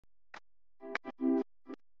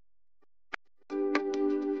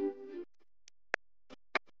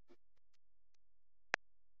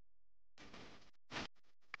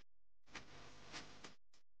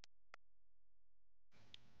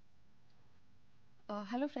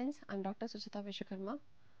Hello friends, I'm Dr. Suchita Vishwakarma,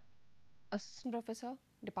 Assistant Professor,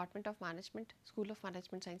 Department of Management, School of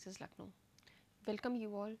Management Sciences, Lucknow. Welcome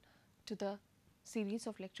you all to the series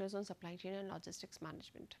of lectures on supply chain and logistics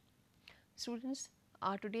management. Students,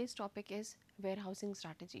 our today's topic is warehousing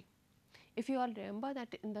strategy. If you all remember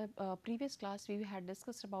that in the previous class we had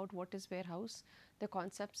discussed about what is warehouse, the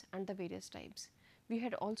concepts and the various types. We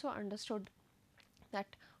had also understood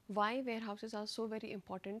that why warehouses are so very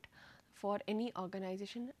important for any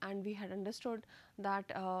organization, and we had understood that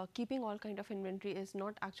keeping all kind of inventory is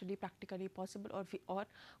not actually practically possible or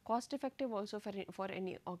cost effective also for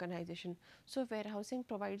any organization. So warehousing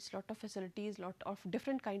provides lot of facilities, lot of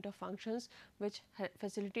different kind of functions which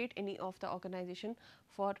facilitate any of the organization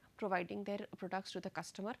for providing their products to the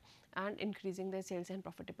customer and increasing their sales and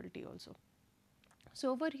profitability also.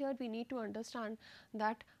 So over here we need to understand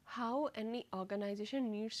that how any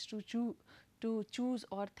organization needs to choose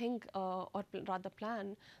or think rather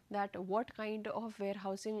plan that what kind of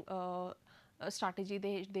warehousing strategy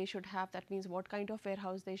they should have. That means what kind of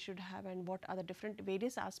warehouse they should have and what are the different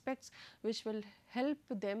various aspects which will help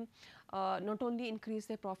them not only increase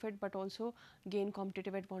their profit but also gain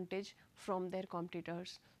competitive advantage from their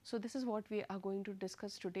competitors. So this is what we are going to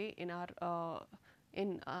discuss today in our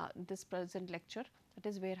this present lecture, that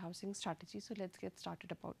is warehousing strategy. So let's get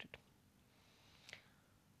started about it.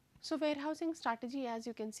 So warehousing strategy, as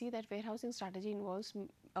you can see that warehousing strategy involves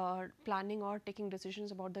planning or taking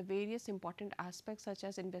decisions about the various important aspects such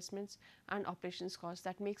as investments and operations costs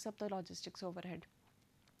that makes up the logistics overhead.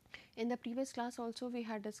 In the previous class also we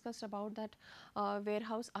had discussed about that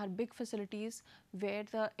warehouse are big facilities where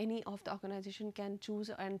any of the organization can choose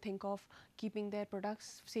and think of keeping their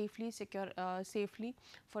products safely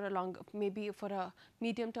for a long, maybe for a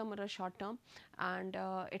medium term or a short term, and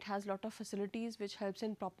it has lot of facilities which helps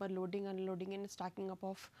in proper loading, unloading and stacking up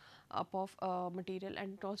of material,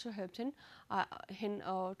 and it also helps in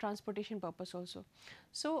transportation purpose also.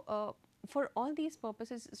 So for all these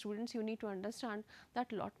purposes, students, you need to understand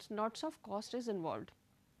that lots of cost is involved.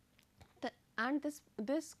 And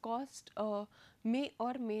this cost may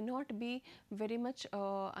or may not be very much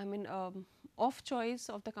off choice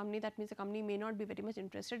of the company. That means the company may not be very much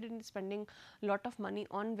interested in spending lot of money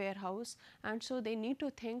on warehouse, and so they need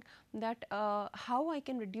to think that how I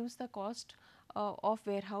can reduce the cost of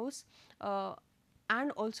warehouse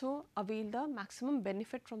and also avail the maximum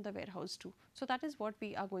benefit from the warehouse too. So that is what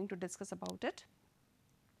we are going to discuss about it.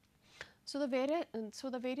 So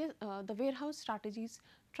the warehouse strategies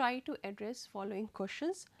try to address following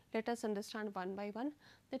questions. Let us understand one by one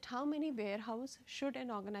that how many warehouse should an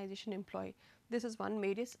organization employ. This is one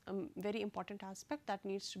very important aspect that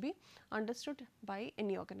needs to be understood by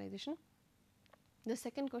any organization. The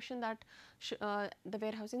second question that the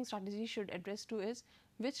warehousing strategy should address to is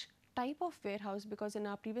which type of warehouse, because in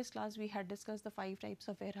our previous class we had discussed the 5 types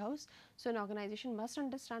of warehouse. So an organization must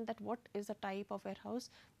understand that what is the type of warehouse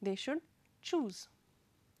they should choose.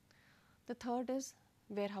 The third is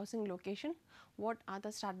warehousing location. What are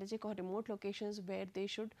the strategic or remote locations where they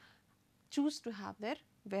should choose to have their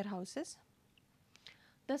warehouses.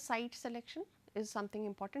 The site selection is something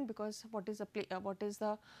important, because what is the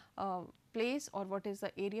place or what is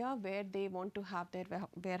the area where they want to have their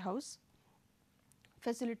warehouse.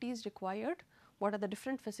 Facilities required, what are the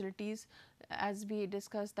different facilities, as we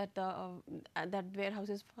discussed that that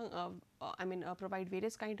warehouses provide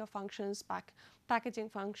various kind of functions: packaging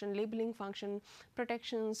function, labeling function,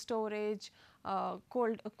 protection, storage,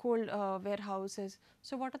 cold warehouses.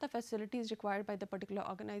 So what are the facilities required by the particular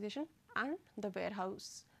organization, and the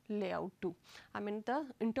warehouse layout too. The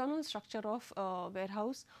internal structure of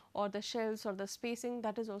warehouse or the shelves or the spacing,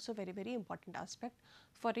 that is also very important aspect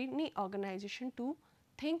for any organization to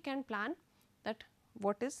think and plan that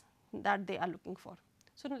what is that they are looking for.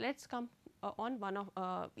 So now let's come on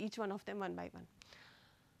each one of them one by one.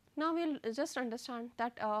 Now we will just understand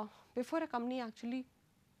that before a company actually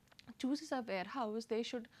chooses a warehouse, they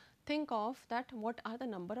should think of that what are the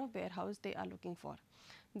number of warehouse they are looking for.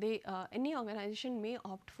 Any organization may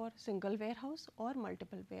opt for single warehouse or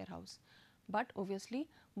multiple warehouse, but obviously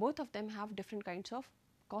both of them have different kinds of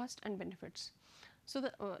cost and benefits. So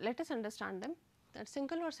let us understand them. That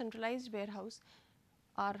single or centralized warehouse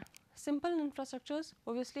are simple infrastructures.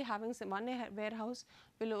 Obviously having one warehouse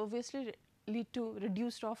will obviously lead to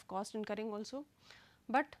reduced of cost incurring also,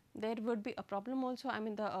 but there would be a problem also.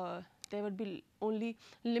 The there would be only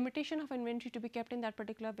limitation of inventory to be kept in that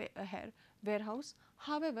particular warehouse.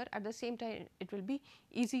 However, at the same time it will be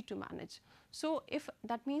easy to manage. So, if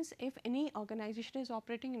that means if any organization is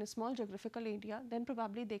operating in a small geographical area, then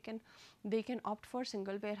probably they can opt for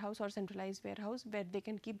single warehouse or centralized warehouse where they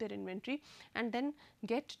can keep their inventory and then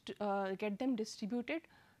get them distributed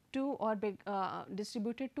to or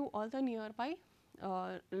distributed to all the nearby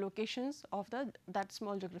locations of that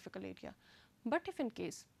small geographical area. But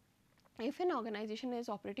if an organization is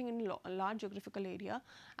operating in a large geographical area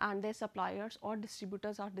and their suppliers or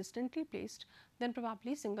distributors are distantly placed, then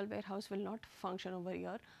probably single warehouse will not function over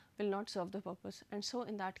here, will not serve the purpose. And so,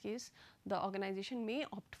 in that case, the organization may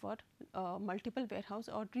opt for multiple warehouse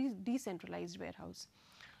or decentralized warehouse.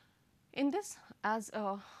 In this, as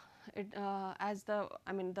the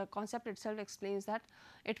concept itself explains that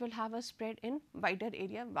it will have a spread in wider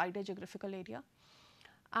geographical area,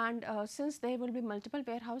 and since there will be multiple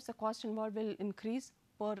warehouse, the cost involved will increase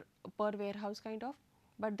per warehouse kind of,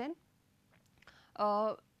 but then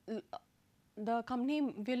the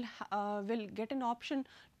company will get an option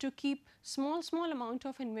to keep small amount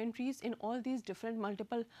of inventories in all these different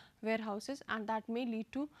multiple warehouses, and that may lead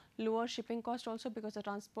to lower shipping cost also, because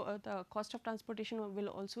the cost of transportation will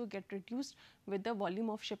also get reduced with the volume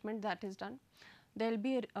of shipment that is done. There will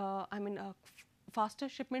be faster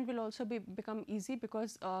shipment will also become easy,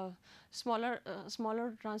 because smaller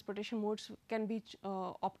transportation modes can be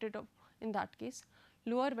opted of in that case.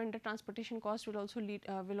 Lower vendor transportation cost will also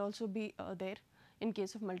be there in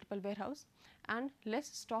case of multiple warehouse, and less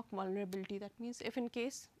stock vulnerability. That means if in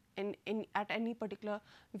case at any particular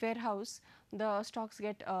warehouse the stocks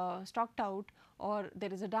get stocked out, or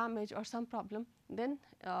there is a damage or some problem, then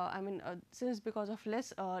since because of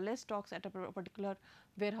less stocks at a particular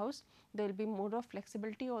warehouse, there will be more of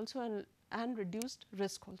flexibility also and reduced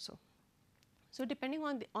risk also. So, depending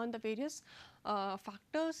on the various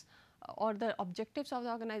factors or the objectives of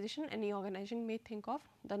the organization, any organization may think of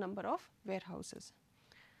the number of warehouses.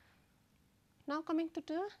 Now, coming to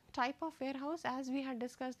the type of warehouse, as we had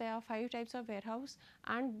discussed, there are 5 types of warehouse,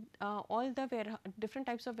 and all the different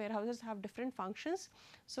types of warehouses have different functions.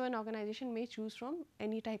 So, an organization may choose from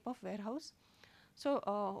any type of warehouse. So,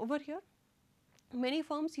 over here many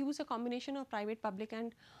firms use a combination of private, public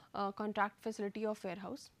and contract facility of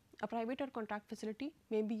warehouse. A private or contract facility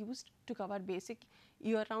may be used to cover basic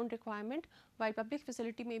year-round requirement, while public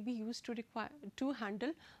facility may be used to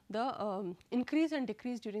handle the increase and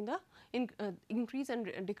decrease during the increase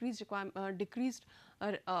and decreased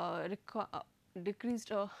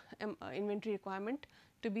inventory requirement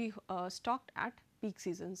to be stocked at peak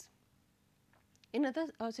seasons. In other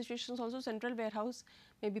situations also, central warehouse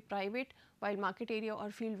may be private, while market area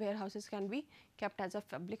or field warehouses can be kept as a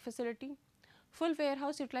public facility. Full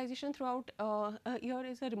warehouse utilization throughout a year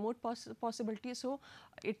is a remote possibility. So,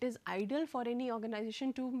 it is ideal for any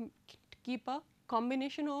organization to keep a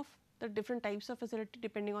combination of the different types of facility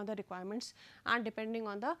depending on the requirements and depending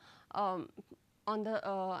on the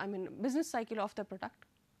business cycle of the product.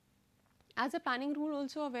 As a planning rule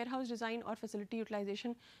also, a warehouse design or facility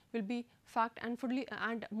utilization will be fact and fully,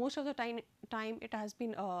 and most of the time it has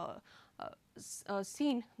been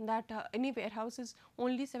seen that any warehouse is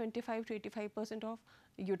only 75 to 85% of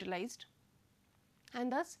utilized,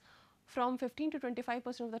 and thus from 15 to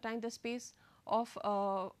 25% of the time the space of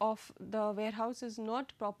the warehouse is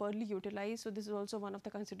not properly utilized. So, this is also one of the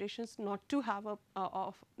considerations not to have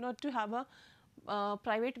a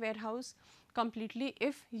private warehouse completely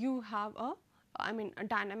if you have a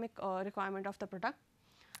dynamic requirement of the product.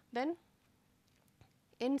 Then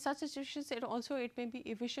in such situations it may be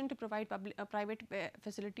efficient to provide a private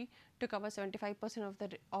facility to cover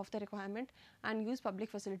 75% of the requirement and use public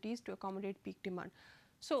facilities to accommodate peak demand.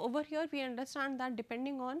 So, over here we understand that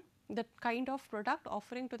depending on the kind of product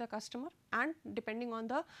offering to the customer and depending on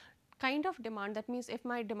the kind of demand, that means if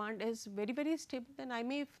my demand is very stable, then I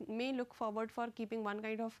may look forward for keeping one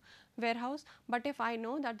kind of warehouse, but if I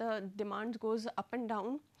know that the demand goes up and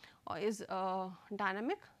down or is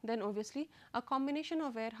dynamic, then obviously a combination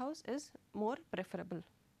of warehouse is more preferable.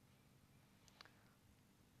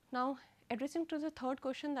 Now, addressing to the third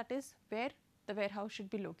question, that is where the warehouse should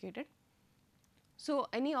be located. So,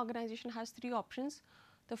 any organization has 3 options.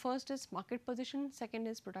 The first is market position, second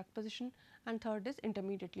is product position, and third is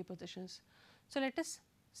intermediately positions. So, let us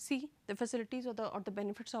see the facilities or the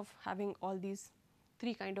benefits of having all these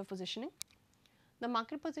 3 kind of positioning. The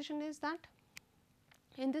market position is that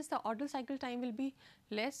In this, the order cycle time will be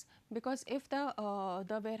less, because if the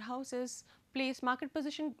warehouse is placed, market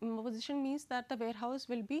position means that the warehouse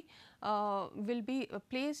will be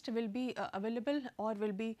placed, will be available, or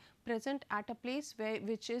will be present at a place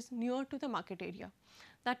which is near to the market area.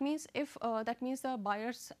 That means if that means the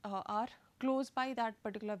buyers are close by that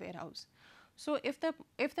particular warehouse. So if the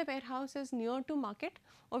warehouse is near to market,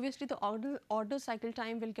 obviously the order cycle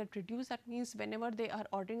time will get reduced. That means whenever they are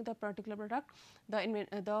ordering the particular product, the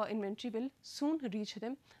inventory will soon reach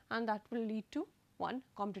them, and that will lead to one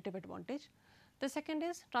competitive advantage. The second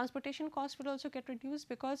is transportation cost will also get reduced,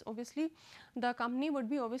 because obviously the company would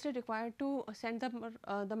be obviously required to send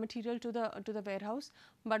the material to the warehouse,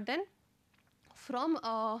 but then from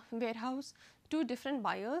warehouse to different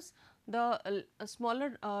buyers, the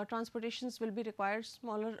smaller transportations will be required,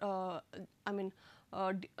 smaller I mean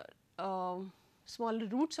smaller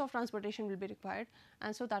routes of transportation will be required,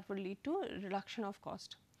 and so that will lead to reduction of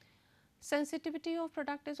cost. Sensitivity of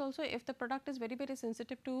product is also, if the product is very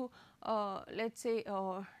sensitive to let us say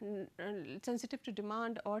sensitive to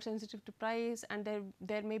demand or sensitive to price, and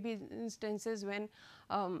there may be instances when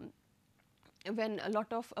a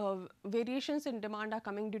lot of variations in demand are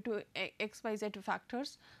coming due to XYZ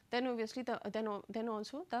factors, then obviously then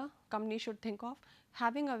also the company should think of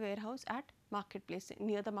having a warehouse at marketplace,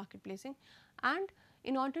 near the marketplacing. And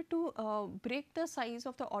in order to break the size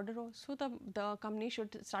of the order also, the company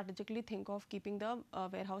should strategically think of keeping the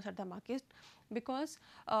warehouse at the market, because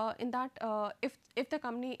in that if the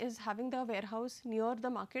company is having the warehouse near the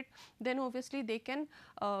market, then obviously they can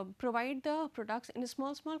provide the products in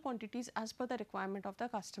small quantities as per the requirement of the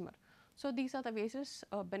customer. So these are the various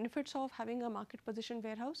benefits of having a market position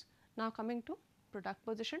warehouse. Now coming to product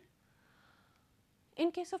position. In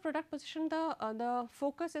case of product position, the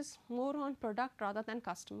focus is more on product rather than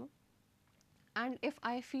customer. And if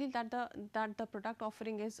I feel that the product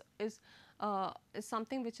offering is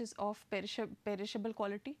something which is of perishable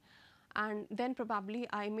quality, and then probably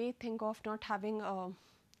I may think of not having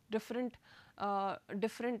different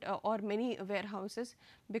or many warehouses,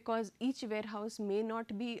 because each warehouse may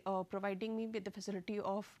not be providing me with the facility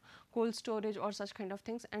of cold storage or such kind of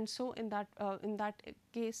things. And so in that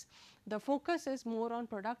case, the focus is more on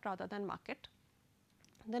product rather than market.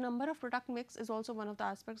 The number of product mix is also one of the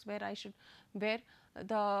aspects where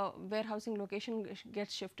the warehousing location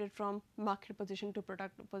gets shifted from market position to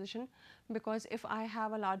product position, because if I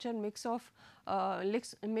have a larger mix of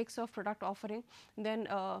product offering, then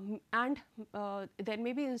there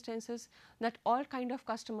may be instances that all kind of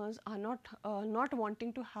customers are not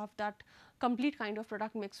wanting to have that complete kind of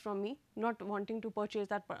product mix from me, not wanting to purchase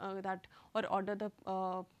that or order the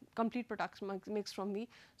complete products mix from me.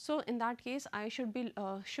 So in that case, I should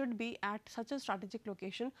be at such a strategic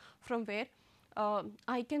location from where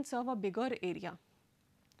I can serve a bigger area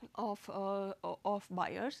of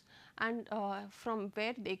buyers, and from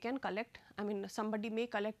where they can collect. I mean, somebody may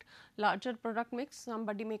collect larger product mix,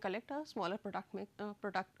 somebody may collect a smaller product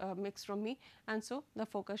mix from me, and so the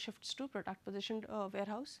focus shifts to product positioned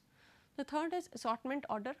warehouse. The third is assortment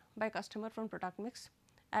order by customer from product mix.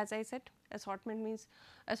 As I said, assortment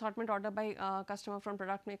order by customer from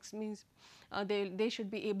product mix means they should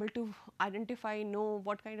be able to identify, know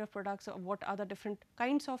what kind of products or what are the different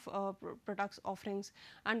kinds of products offerings,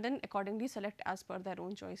 and then accordingly select as per their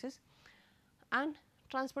own choices. And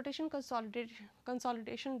transportation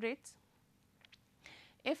consolidation rates.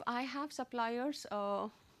 If I have suppliers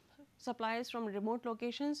from remote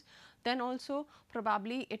locations, then also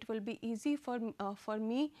probably it will be easy for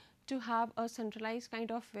me to have a centralized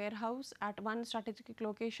kind of warehouse at one strategic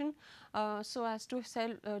location, so as to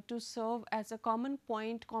serve as a common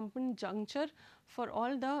juncture for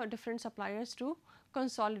all the different suppliers to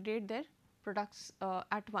consolidate their products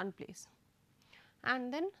at one place.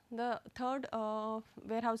 And then the third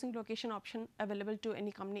warehousing location option available to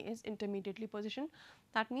any company is intermediately positioned.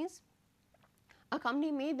 That means a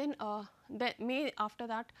company may then may after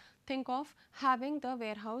that think of having the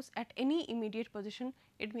warehouse at any immediate position.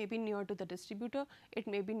 It may be near to the distributor, it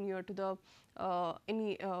may be near to the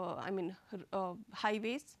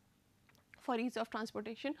highways for ease of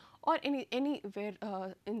transportation, or anywhere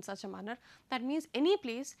in such a manner. That means any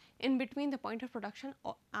place in between the point of production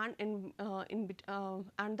and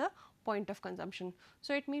the point of consumption.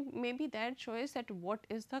 So it may be their choice that what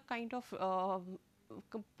is the kind of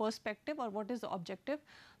perspective or what is the objective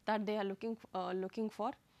that they are looking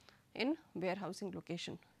for in warehousing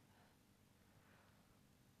location.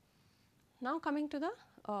 Now coming to the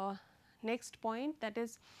next point, that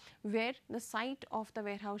is where the site of the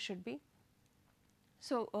warehouse should be.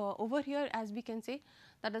 So over here, as we can say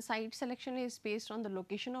that the site selection is based on the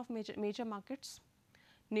location of major markets,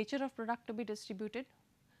 nature of product to be distributed,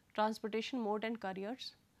 transportation mode and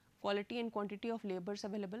carriers, quality and quantity of labours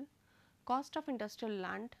available, cost of industrial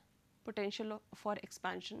land, potential for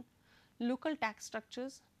expansion, local tax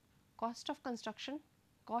structures, cost of construction,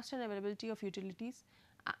 cost and availability of utilities,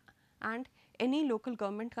 and any local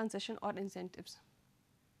government concession or incentives.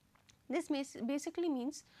 This basically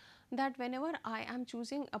means that whenever I am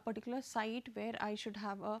choosing a particular site where I should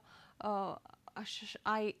have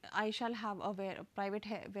I shall have a private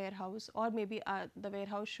warehouse, or maybe the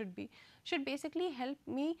warehouse should basically help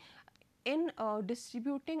me in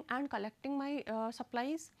distributing and collecting my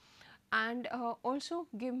supplies, and also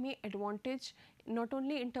give me advantage not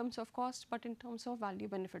only in terms of cost but in terms of value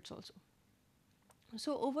benefits also.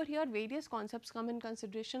 So, over here various concepts come in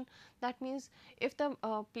consideration. That means if the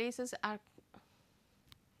place is at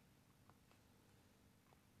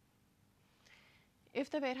if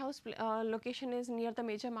the warehouse location is near the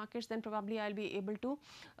major markets, then probably I will be able to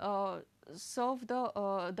serve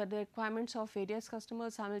the requirements of various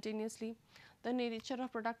customers simultaneously. The nature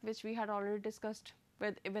of product, which we had already discussed,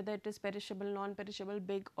 whether it is perishable, non-perishable,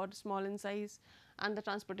 big or small in size, and the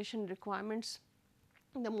transportation requirements,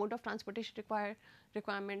 the mode of transportation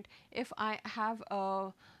requirement. If I have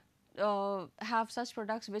such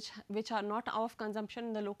products which are not of consumption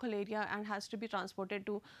in the local area and has to be transported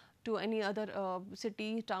to any other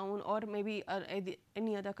city, town, or maybe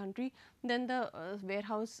any other country, then the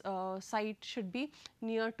warehouse site should be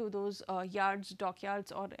near to those yards,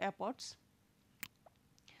 dockyards or airports.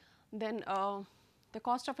 Then the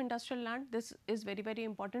cost of industrial land, this is very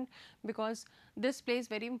important, because this plays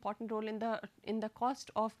very important role in the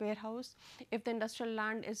cost of warehouse. If the industrial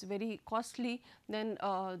land is very costly, then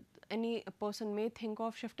any person may think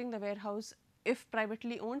of shifting the warehouse if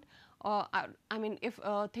privately owned, or I mean if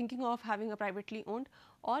thinking of having a privately owned,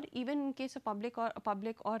 or even in case of public or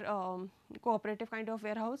cooperative kind of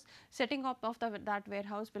warehouse, setting up of that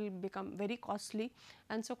warehouse will become very costly,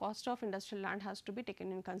 and so cost of industrial land has to be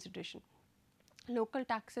taken in consideration. Local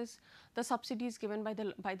taxes, the subsidies given by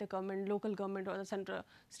the government, local government or the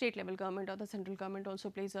state level government or the central government also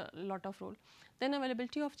plays a lot of role. Then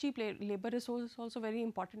availability of cheap labor is also very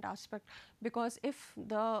important aspect, because if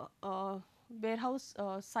the warehouse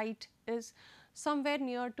site is somewhere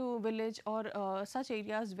near to village or such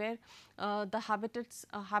areas where the habitants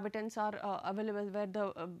are available, where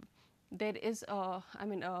the there is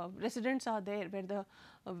residents are there, where the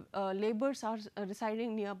laborers are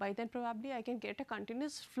residing nearby, then probably I can get a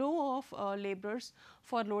continuous flow of laborers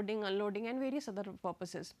for loading, unloading and various other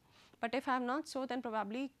purposes. But if I am not so, then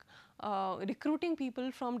probably recruiting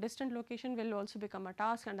people from distant location will also become a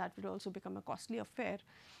task, and that will also become a costly affair.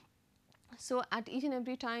 So, at each and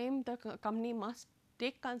every time the company must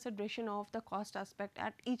take consideration of the cost aspect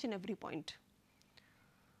at each and every point.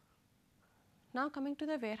 Now, coming to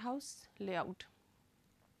the warehouse layout.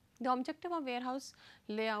 The objective of warehouse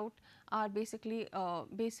layout are basically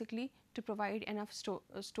to provide enough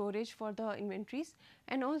storage for the inventories,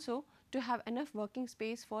 and also to have enough working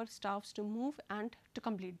space for staffs to move and to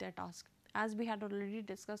complete their task. As we had already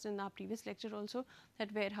discussed in our previous lecture also,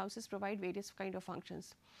 that warehouses provide various kind of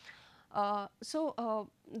functions. And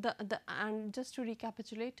just to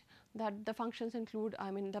recapitulate, that the functions include,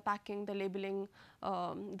 the packing, the labeling,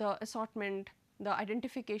 the assortment, the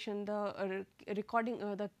identification, the recording,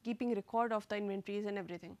 the keeping record of the inventories and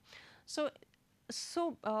everything. So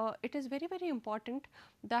it is very important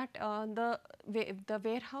that the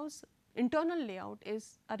warehouse internal layout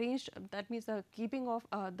is arranged, that means the keeping of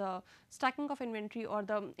the stacking of inventory or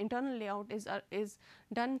the internal layout is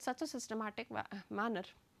done in such a systematic manner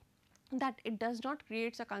that it does not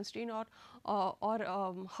create a constraint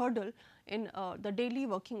or hurdle in the daily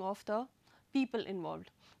working of the people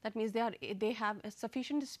involved. That means they have a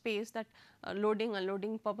sufficient space that loading,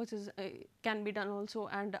 unloading purposes can be done also,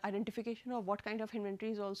 and identification of what kind of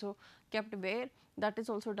inventory is also kept where, that is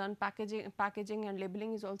also done. Packaging and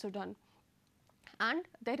labeling is also done, and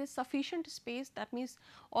there is sufficient space. That means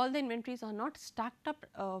all the inventories are not stacked up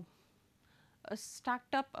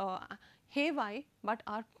haywire, but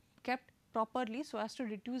are kept properly so as to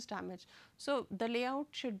reduce damage. So, the layout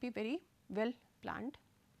should be very well planned.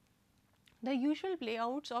 The usual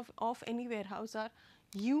layouts of any warehouse are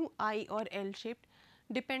U, I or L shaped,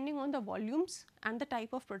 depending on the volumes and the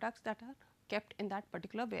type of products that are kept in that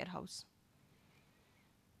particular warehouse.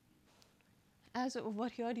 As over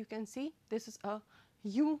here you can see, this is a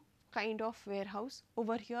U kind of warehouse.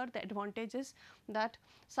 Over here the advantage is that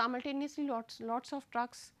simultaneously lots of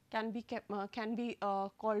trucks can be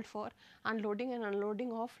called for, and loading and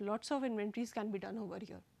unloading of lots of inventories can be done over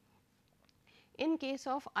here. In case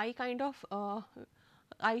of I kind of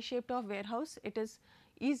I shaped of warehouse, it is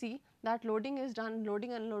easy that loading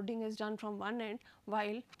unloading is done from one end,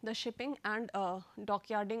 while the shipping and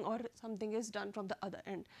dockyarding or something is done from the other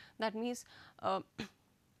end. That means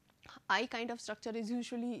I kind of structure is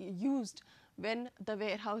usually used when the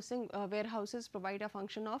warehouses provide a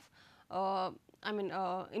function of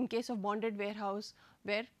in case of bonded warehouse,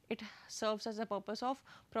 where it serves as a purpose of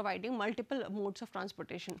providing multiple modes of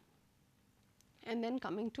transportation. And then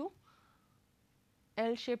coming to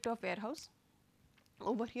L shaped of warehouse,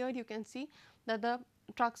 over here you can see that the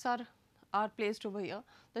trucks are placed over here,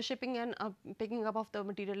 the shipping and picking up of the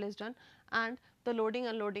material is done, and the loading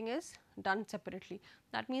unloading is done separately.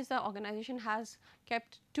 That means the organization has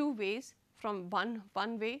kept two ways from one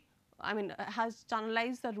way, has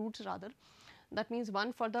channelized the routes rather. That means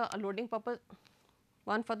one for the loading purpose,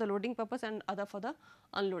 and other for the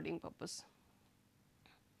unloading purpose.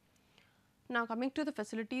 Now coming to the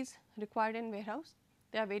facilities required in warehouse,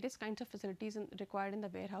 there are various kinds of facilities required in the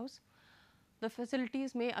warehouse. The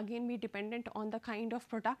facilities may again be dependent on the kind of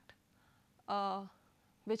product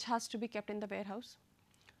which has to be kept in the warehouse,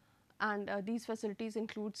 and these facilities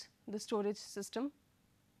includes the storage system,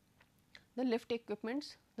 the lift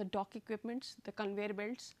equipments, the dock equipments, the conveyor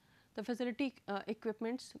belts, the facility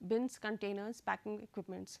equipments, bins, containers, packing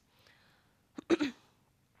equipments.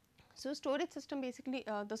 So, storage system basically,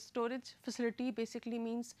 the storage facility basically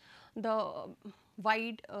means the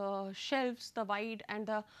wide shelves, the wide and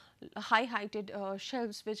the high heighted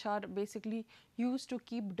shelves, which are basically used to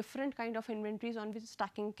keep different kind of inventories on which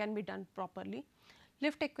stacking can be done properly.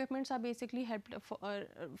 Lift equipments are basically helped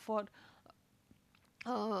for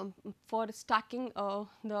stacking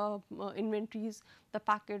the inventories, the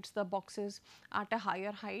packets, the boxes at a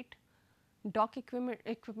higher height. Dock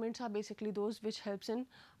equipments are basically those which helps in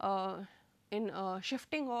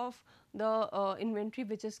shifting of the inventory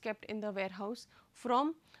which is kept in the warehouse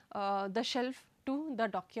from the shelf to the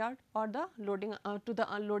dockyard or the loading to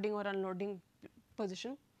the unloading or unloading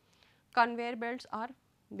position. Conveyor belts are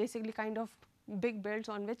basically kind of big belts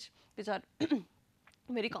on which are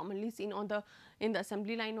very commonly seen on the in the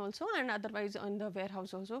assembly line also, and otherwise on the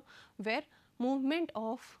warehouse also, where movement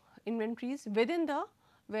of inventories within the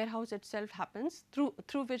warehouse itself happens,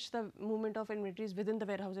 through which the movement of inventories within the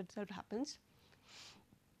warehouse itself happens.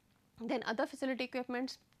 Then other facility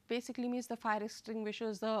equipments basically means the fire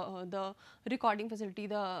extinguishers, the recording facility,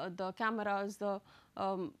 the cameras, the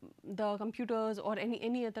computers, or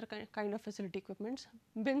any other kind of facility equipments.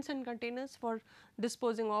 Bins and containers for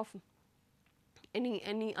disposing of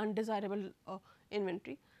any undesirable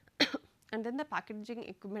inventory. And then the packaging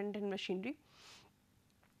equipment and machinery,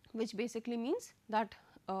 which basically means that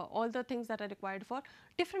all the things that are required for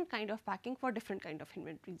different kind of packing for different kind of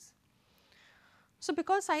inventories. So,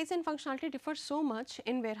 because size and functionality differ so much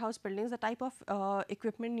in warehouse buildings, the type of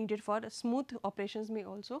equipment needed for smooth operations may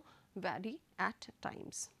also vary at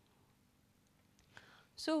times.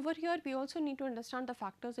 So, over here we also need to understand the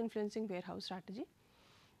factors influencing warehouse strategy.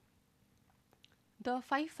 The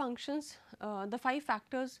 5 functions, the 5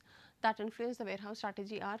 factors that influence the warehouse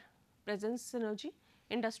strategy are presence synergy,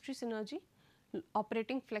 industry synergy,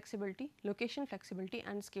 operating flexibility, location flexibility,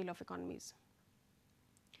 and scale of economies.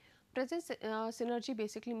 Presence synergy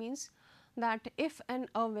basically means that if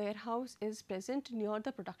a warehouse is present near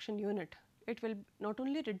the production unit, it will not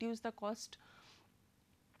only reduce the cost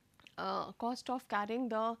of carrying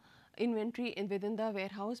the inventory within the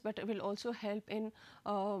warehouse, but it will also help in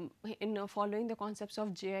following the concepts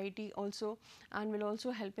of JIT also, and will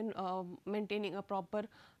also help in maintaining a proper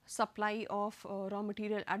supply of raw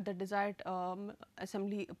material at the desired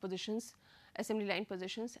assembly line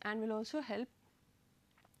positions, and will also help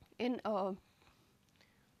in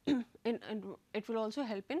it will also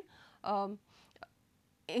help in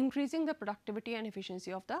increasing the productivity and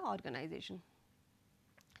efficiency of the organization.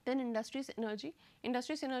 Then industry synergy.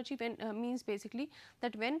 Industry synergy means basically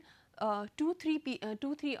that when two, three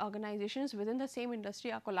organizations within the same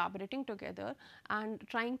industry are collaborating together and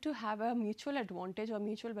trying to have a mutual advantage or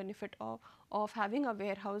mutual benefit of having a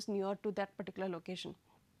warehouse near to that particular location,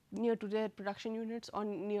 near to their production units or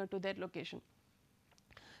near to their location.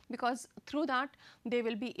 Because through that they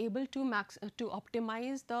will be able to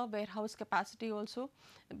optimize the warehouse capacity also,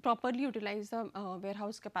 properly utilize the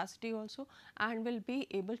warehouse capacity also, and will be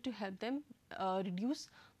able to help them reduce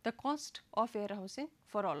the cost of warehousing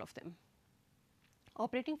for all of them.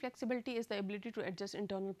 Operating flexibility is the ability to adjust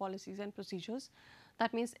internal policies and procedures.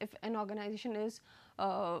 That means if an organization is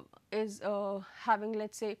having,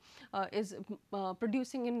 let's say, is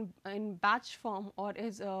producing in batch form, or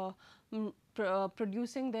is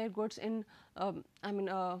producing their goods in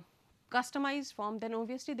customized form, then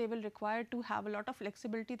obviously they will require to have a lot of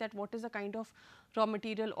flexibility that what is the kind of raw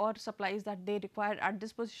material or supplies that they require at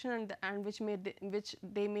this position, and which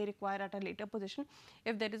they may require at a later position.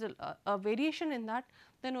 If there is a variation in that,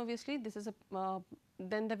 then obviously this is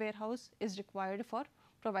then the warehouse is required for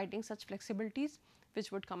providing such flexibilities,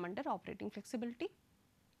 which would come under operating flexibility.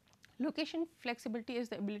 Location flexibility is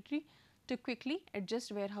the ability to quickly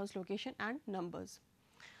adjust warehouse location and numbers.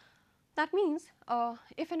 That means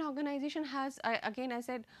if an organization has, again I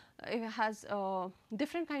said, it has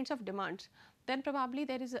different kinds of demands, then probably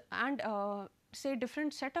there is say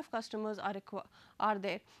different set of customers are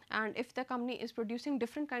there, and if the company is producing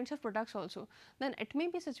different kinds of products also, then it may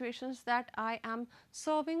be situations that I am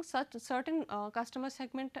serving such certain customer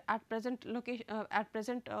segment at present location, at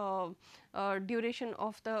present duration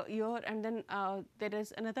of the year, and then there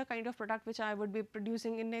is another kind of product which I would be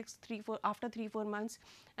producing in next 3-4 after 3-4 months,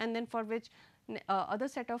 and then for which other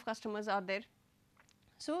set of customers are there.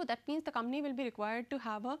 So that means the company will be required to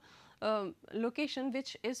have a location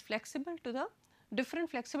which is flexible to the different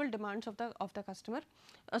flexible demands of the customer,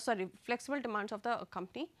 flexible demands of the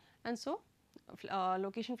company, and so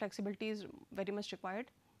location flexibility is very much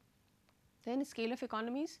required. Then scale of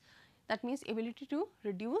economies, that means ability to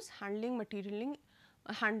reduce handling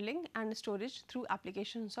and storage through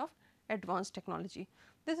applications of advanced technology.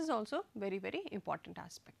 This is also very important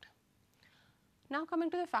aspect. Now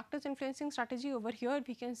coming to the factors influencing strategy, over here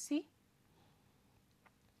we can see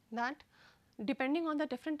that depending on the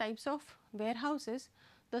different types of warehouses,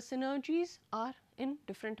 the synergies are in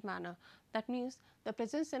different manner. That means the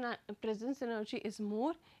presence synergy is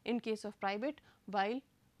more in case of private, while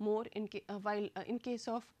in case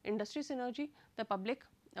of industry synergy, the public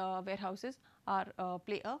warehouses are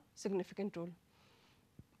play a significant role.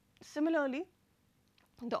 Similarly,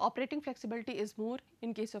 the operating flexibility is more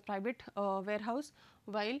in case of private warehouse,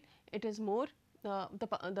 while it is more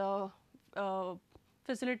the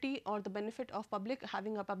facility or the benefit of public,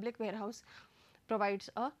 having a public warehouse provides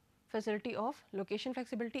a facility of location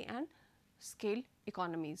flexibility and scale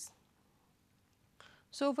economies.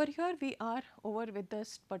 So over here we are over with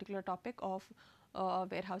this particular topic of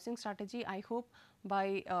warehousing strategy. I hope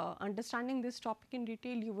by understanding this topic in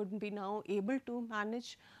detail, you would be now able to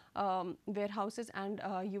manage warehouses, and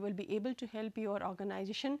you will be able to help your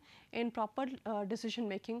organization in proper decision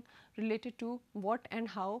making related to what and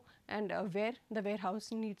how and where the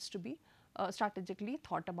warehouse needs to be strategically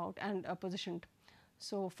thought about and positioned.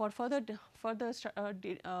 So for further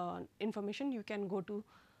information, you can go to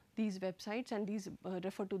these websites and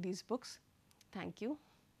refer to these books. Thank you.